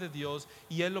parte de Dios,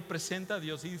 y él lo presenta a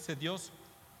Dios y dice: Dios,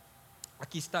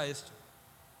 aquí está esto,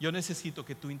 yo necesito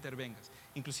que tú intervengas.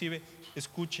 Inclusive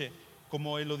escuche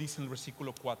como él lo dice en el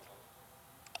versículo 4: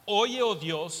 oye, oh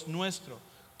Dios nuestro,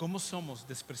 cómo somos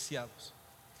despreciados.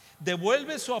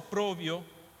 Devuelve su oprobio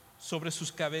sobre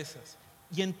sus cabezas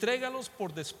y entrégalos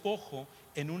por despojo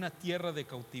en una tierra de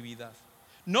cautividad.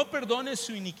 No perdones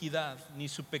su iniquidad, ni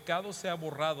su pecado sea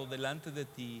borrado delante de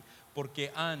ti,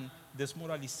 porque han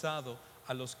desmoralizado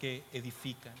a los que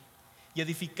edifican. Y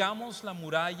edificamos la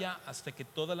muralla hasta que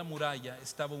toda la muralla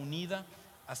estaba unida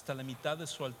hasta la mitad de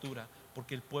su altura,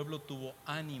 porque el pueblo tuvo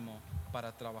ánimo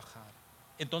para trabajar.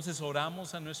 Entonces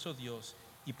oramos a nuestro Dios,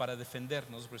 y para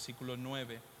defendernos, versículo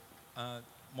 9,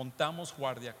 montamos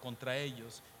guardia contra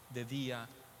ellos de día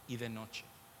y de noche.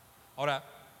 Ahora,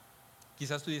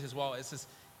 quizás tú dices: wow, esa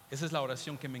es la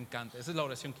oración que me encanta, esa es la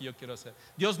oración que yo quiero hacer.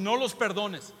 Dios, no los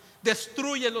perdones,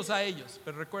 destrúyelos a ellos.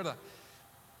 Pero recuerda,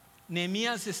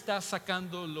 Nehemías está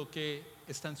sacando lo que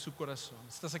está en su corazón,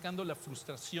 está sacando la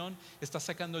frustración, está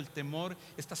sacando el temor,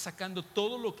 está sacando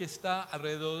todo lo que está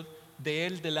alrededor de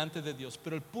él delante de Dios.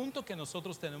 Pero el punto que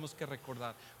nosotros tenemos que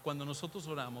recordar cuando nosotros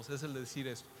oramos es el de decir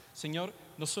esto: Señor,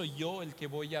 no soy yo el que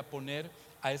voy a poner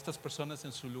a estas personas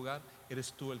en su lugar,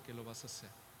 eres tú el que lo vas a hacer.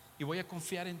 Y voy a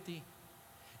confiar en ti.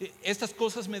 Estas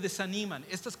cosas me desaniman,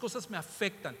 estas cosas me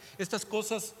afectan, estas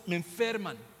cosas me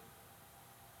enferman,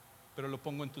 pero lo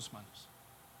pongo en tus manos.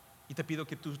 Y te pido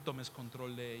que tú tomes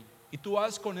control de ello. Y tú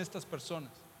haz con estas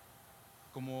personas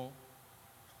como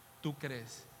tú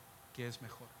crees que es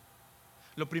mejor.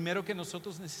 Lo primero que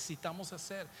nosotros necesitamos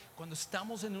hacer cuando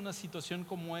estamos en una situación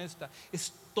como esta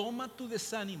es toma tu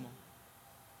desánimo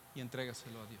y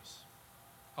entrégaselo a Dios.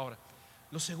 Ahora,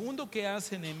 lo segundo que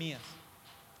hace Nehemías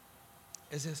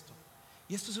es esto.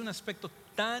 Y esto es un aspecto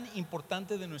tan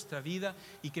importante de nuestra vida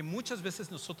y que muchas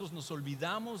veces nosotros nos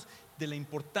olvidamos de la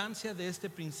importancia de este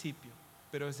principio.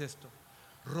 Pero es esto: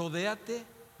 rodéate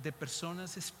de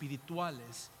personas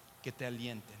espirituales que te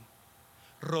alienten.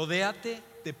 Rodéate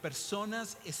de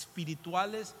personas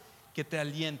espirituales que te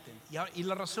alienten. Y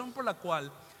la razón por la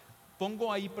cual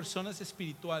pongo ahí personas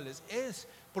espirituales es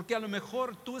porque a lo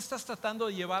mejor tú estás tratando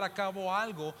de llevar a cabo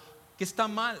algo que está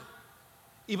mal.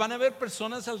 Y van a haber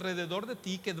personas alrededor de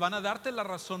ti que van a darte la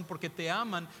razón porque te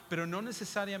aman, pero no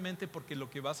necesariamente porque lo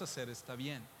que vas a hacer está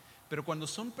bien. Pero cuando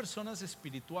son personas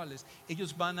espirituales,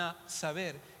 ellos van a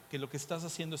saber que lo que estás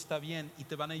haciendo está bien y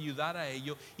te van a ayudar a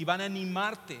ello y van a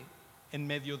animarte en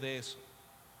medio de eso.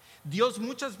 Dios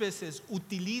muchas veces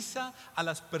utiliza a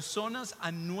las personas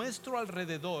a nuestro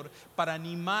alrededor para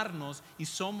animarnos y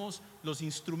somos los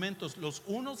instrumentos los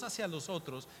unos hacia los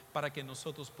otros para que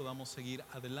nosotros podamos seguir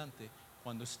adelante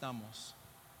cuando estamos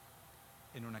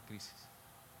en una crisis.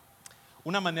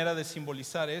 Una manera de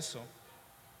simbolizar eso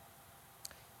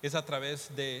es a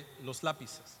través de los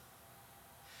lápices.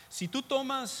 Si tú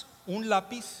tomas un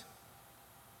lápiz,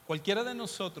 cualquiera de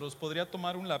nosotros podría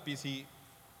tomar un lápiz y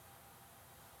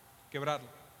quebrarlo.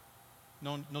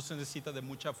 No se necesita de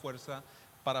mucha fuerza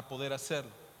para poder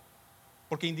hacerlo,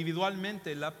 porque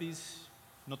individualmente el lápiz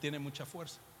no tiene mucha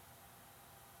fuerza.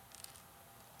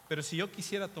 Pero si yo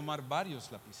quisiera tomar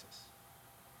varios lápices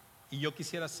y yo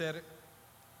quisiera hacer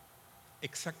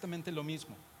exactamente lo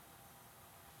mismo,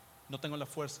 no tengo la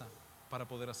fuerza para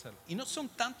poder hacerlo. Y no son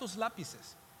tantos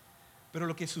lápices, pero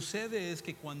lo que sucede es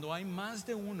que cuando hay más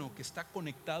de uno que está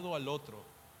conectado al otro,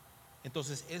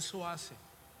 entonces eso hace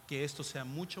que esto sea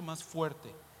mucho más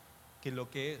fuerte que lo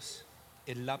que es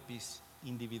el lápiz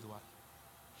individual.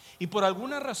 Y por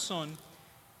alguna razón,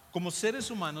 como seres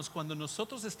humanos, cuando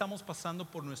nosotros estamos pasando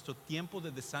por nuestro tiempo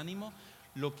de desánimo,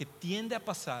 lo que tiende a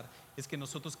pasar es que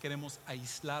nosotros queremos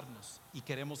aislarnos y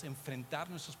queremos enfrentar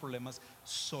nuestros problemas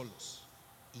solos.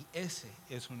 Y ese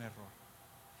es un error.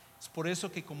 Es por eso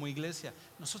que como iglesia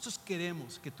nosotros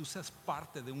queremos que tú seas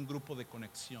parte de un grupo de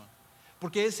conexión.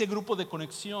 Porque ese grupo de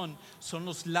conexión son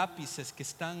los lápices que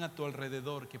están a tu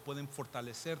alrededor, que pueden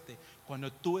fortalecerte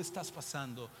cuando tú estás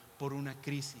pasando por una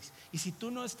crisis. Y si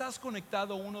tú no estás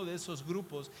conectado a uno de esos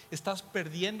grupos, estás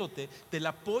perdiéndote del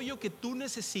apoyo que tú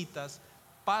necesitas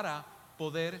para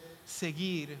poder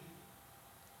seguir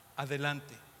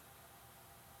adelante.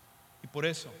 Y por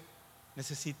eso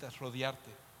necesitas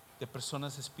rodearte de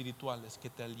personas espirituales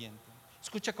que te alienten.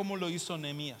 Escucha cómo lo hizo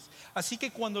Nehemías. Así que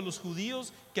cuando los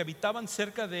judíos que habitaban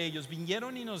cerca de ellos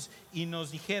vinieron y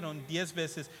nos dijeron 10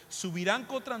 veces: subirán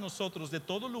contra nosotros de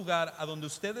todo lugar a donde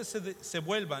ustedes se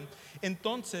vuelvan,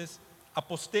 entonces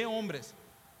aposté hombres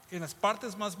en las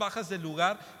partes más bajas del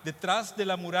lugar, detrás de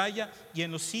la muralla y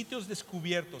en los sitios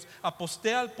descubiertos.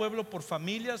 Aposté al pueblo por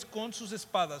familias con sus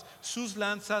espadas, sus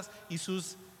lanzas y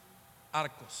sus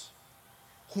arcos.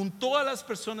 Juntó a las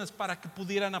personas para que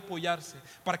pudieran apoyarse,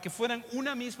 para que fueran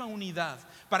una misma unidad,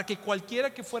 para que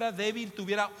cualquiera que fuera débil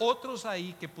tuviera otros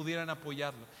ahí que pudieran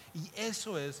apoyarlo. Y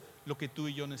eso es lo que tú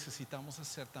y yo necesitamos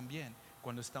hacer también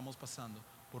cuando estamos pasando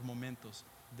por momentos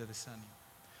de desánimo.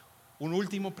 Un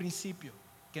último principio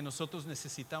que nosotros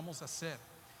necesitamos hacer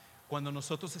cuando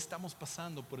nosotros estamos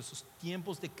pasando por esos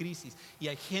tiempos de crisis y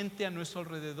hay gente a nuestro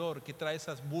alrededor que trae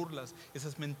esas burlas,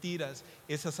 esas mentiras,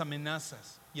 esas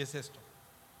amenazas, y es esto: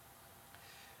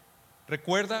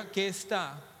 recuerda que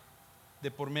está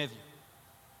de por medio.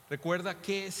 Recuerda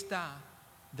que está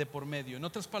de por medio. En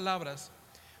otras palabras,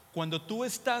 cuando tú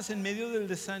estás en medio del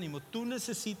desánimo, tú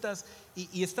necesitas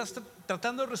y estás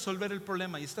tratando de resolver el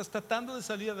problema y estás tratando de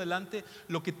salir adelante,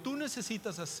 lo que tú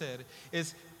necesitas hacer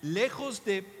es, lejos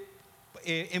de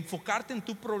enfocarte en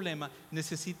tu problema,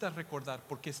 necesitas recordar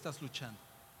por qué estás luchando,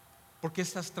 por qué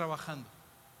estás trabajando,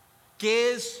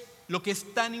 qué es lo que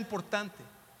es tan importante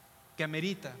que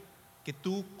amerita que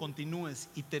tú continúes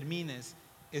y termines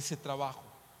ese trabajo.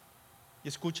 Y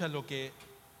escucha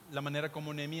la manera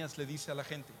como Nehemías le dice a la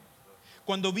gente: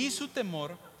 Cuando vi su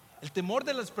temor, el temor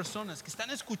de las personas que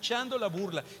están escuchando la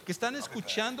burla, que están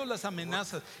escuchando las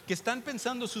amenazas, que están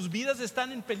pensando sus vidas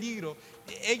están en peligro,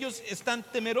 ellos están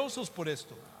temerosos por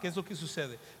esto. ¿Qué es lo que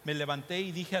sucede? Me levanté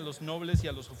y dije a los nobles y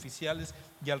a los oficiales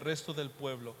y al resto del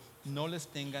pueblo: no les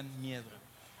tengan miedo.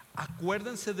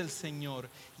 Acuérdense del Señor,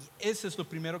 y eso es lo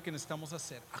primero que necesitamos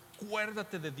hacer.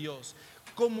 Acuérdate de Dios.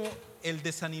 Cómo el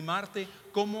desanimarte,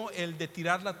 cómo el de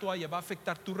tirar la toalla va a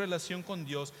afectar tu relación con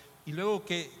Dios. Y luego,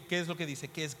 ¿qué es lo que dice?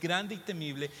 Que es grande y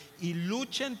temible. Y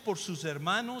luchen por sus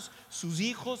hermanos, sus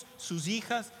hijos, sus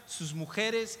hijas, sus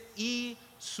mujeres y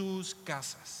sus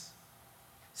casas.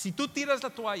 Si tú tiras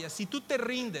la toalla, si tú te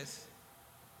rindes,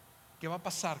 ¿qué va a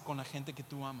pasar con la gente que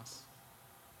tú amas?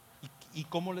 ¿Y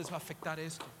cómo les va a afectar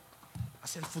esto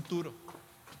hacia el futuro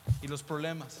y los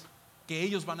problemas que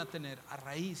ellos van a tener a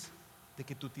raíz de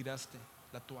que tú tiraste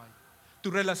la toalla? Tu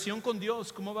relación con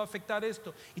Dios, ¿cómo va a afectar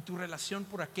esto? Y tu relación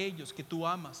por aquellos que tú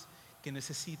amas, que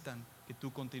necesitan que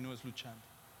tú continúes luchando.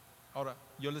 Ahora,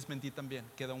 yo les mentí también,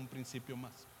 queda un principio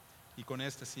más. Y con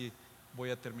este sí voy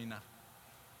a terminar.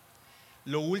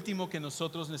 Lo último que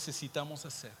nosotros necesitamos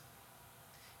hacer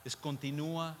es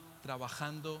continúa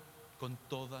trabajando con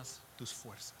todas tus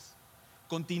fuerzas.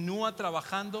 Continúa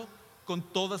trabajando con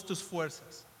todas tus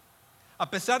fuerzas. A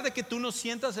pesar de que tú no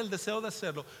sientas el deseo de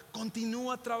hacerlo,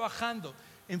 continúa trabajando.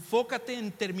 Enfócate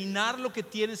en terminar lo que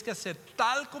tienes que hacer,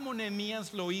 tal como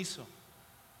Nehemías lo hizo,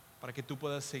 para que tú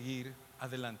puedas seguir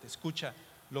adelante. Escucha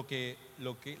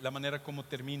la manera como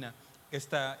termina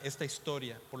esta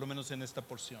historia, por lo menos en esta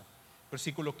porción.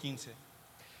 Versículo 15.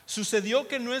 Sucedió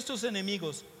que nuestros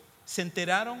enemigos se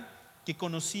enteraron que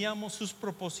conocíamos sus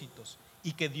propósitos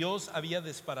y que Dios había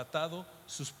desbaratado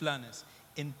sus planes.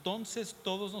 Entonces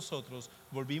todos nosotros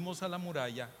volvimos a la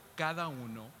muralla, cada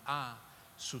uno a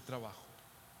su trabajo.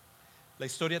 La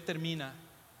historia termina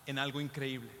en algo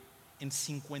increíble. En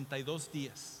 52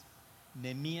 días,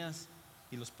 Nehemías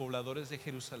y los pobladores de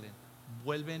Jerusalén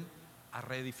vuelven a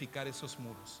reedificar esos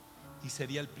muros, y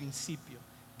sería el principio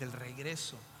del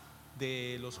regreso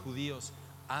de los judíos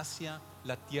hacia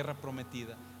la tierra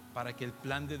prometida, para que el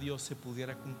plan de Dios se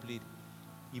pudiera cumplir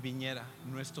y viniera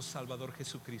nuestro Salvador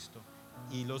Jesucristo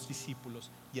y los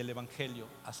discípulos y el Evangelio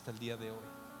hasta el día de hoy.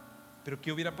 Pero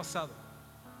 ¿qué hubiera pasado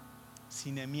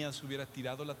si Nehemías hubiera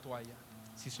tirado la toalla,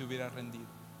 si se hubiera rendido?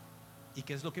 ¿Y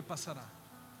qué es lo que pasará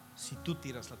si tú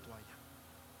tiras la toalla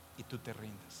y tú te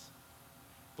rindes?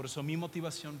 Por eso mi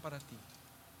motivación para ti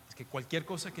es que cualquier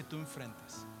cosa que tú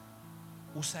enfrentes,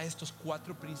 usa estos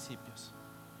 4 principios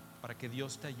para que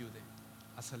Dios te ayude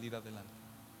a salir adelante.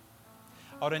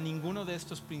 Ahora, ninguno de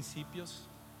estos principios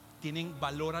tienen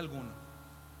valor alguno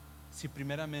si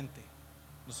primeramente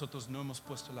nosotros no hemos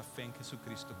puesto la fe en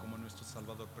Jesucristo como nuestro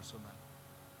Salvador personal.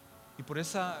 Y por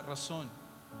esa razón,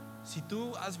 si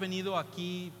tú has venido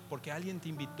aquí porque alguien te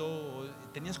invitó, o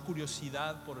tenías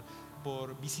curiosidad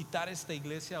por visitar esta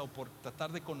iglesia, o por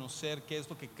tratar de conocer qué es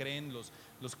lo que creen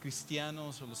los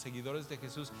cristianos o los seguidores de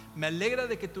Jesús, me alegra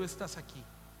de que tú estás aquí.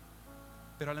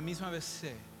 Pero a la misma vez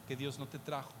sé que Dios no te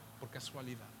trajo por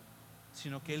casualidad,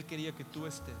 sino que Él quería que tú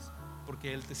estés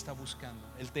porque Él te está buscando.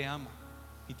 Él te ama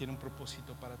y tiene un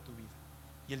propósito para tu vida.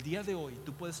 Y el día de hoy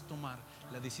tú puedes tomar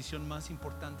la decisión más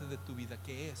importante de tu vida,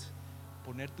 que es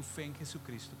poner tu fe en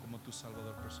Jesucristo como tu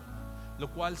Salvador personal,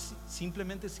 lo cual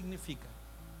simplemente significa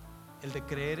el de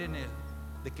creer en Él,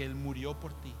 de que Él murió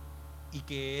por ti y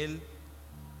que Él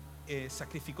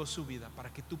sacrificó su vida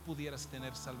para que tú pudieras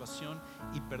tener salvación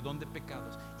y perdón de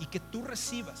pecados, y que tú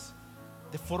recibas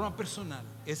de forma personal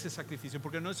ese sacrificio,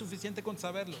 porque no es suficiente con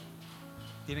saberlo.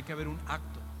 Tiene que haber un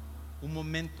acto, un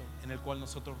momento en el cual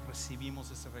nosotros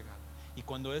recibimos ese regalo, y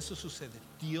cuando eso sucede,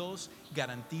 Dios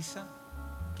garantiza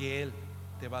que Él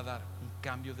te va a dar un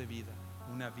cambio de vida,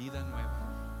 una vida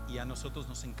nueva, y a nosotros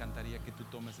nos encantaría que tú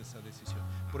tomes esa decisión.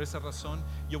 Por esa razón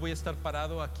yo voy a estar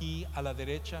parado aquí a la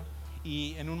derecha,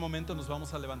 y en un momento nos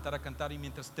vamos a levantar a cantar, y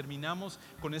mientras terminamos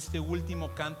con este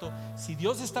último canto, si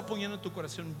Dios está poniendo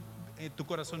en tu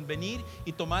corazón venir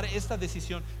y tomar esta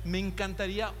decisión, me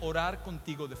encantaría orar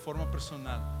contigo de forma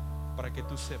personal para que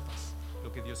tú sepas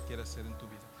lo que Dios quiere hacer en tu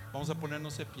vida. Vamos a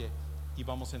ponernos de pie y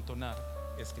vamos a entonar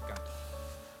este canto.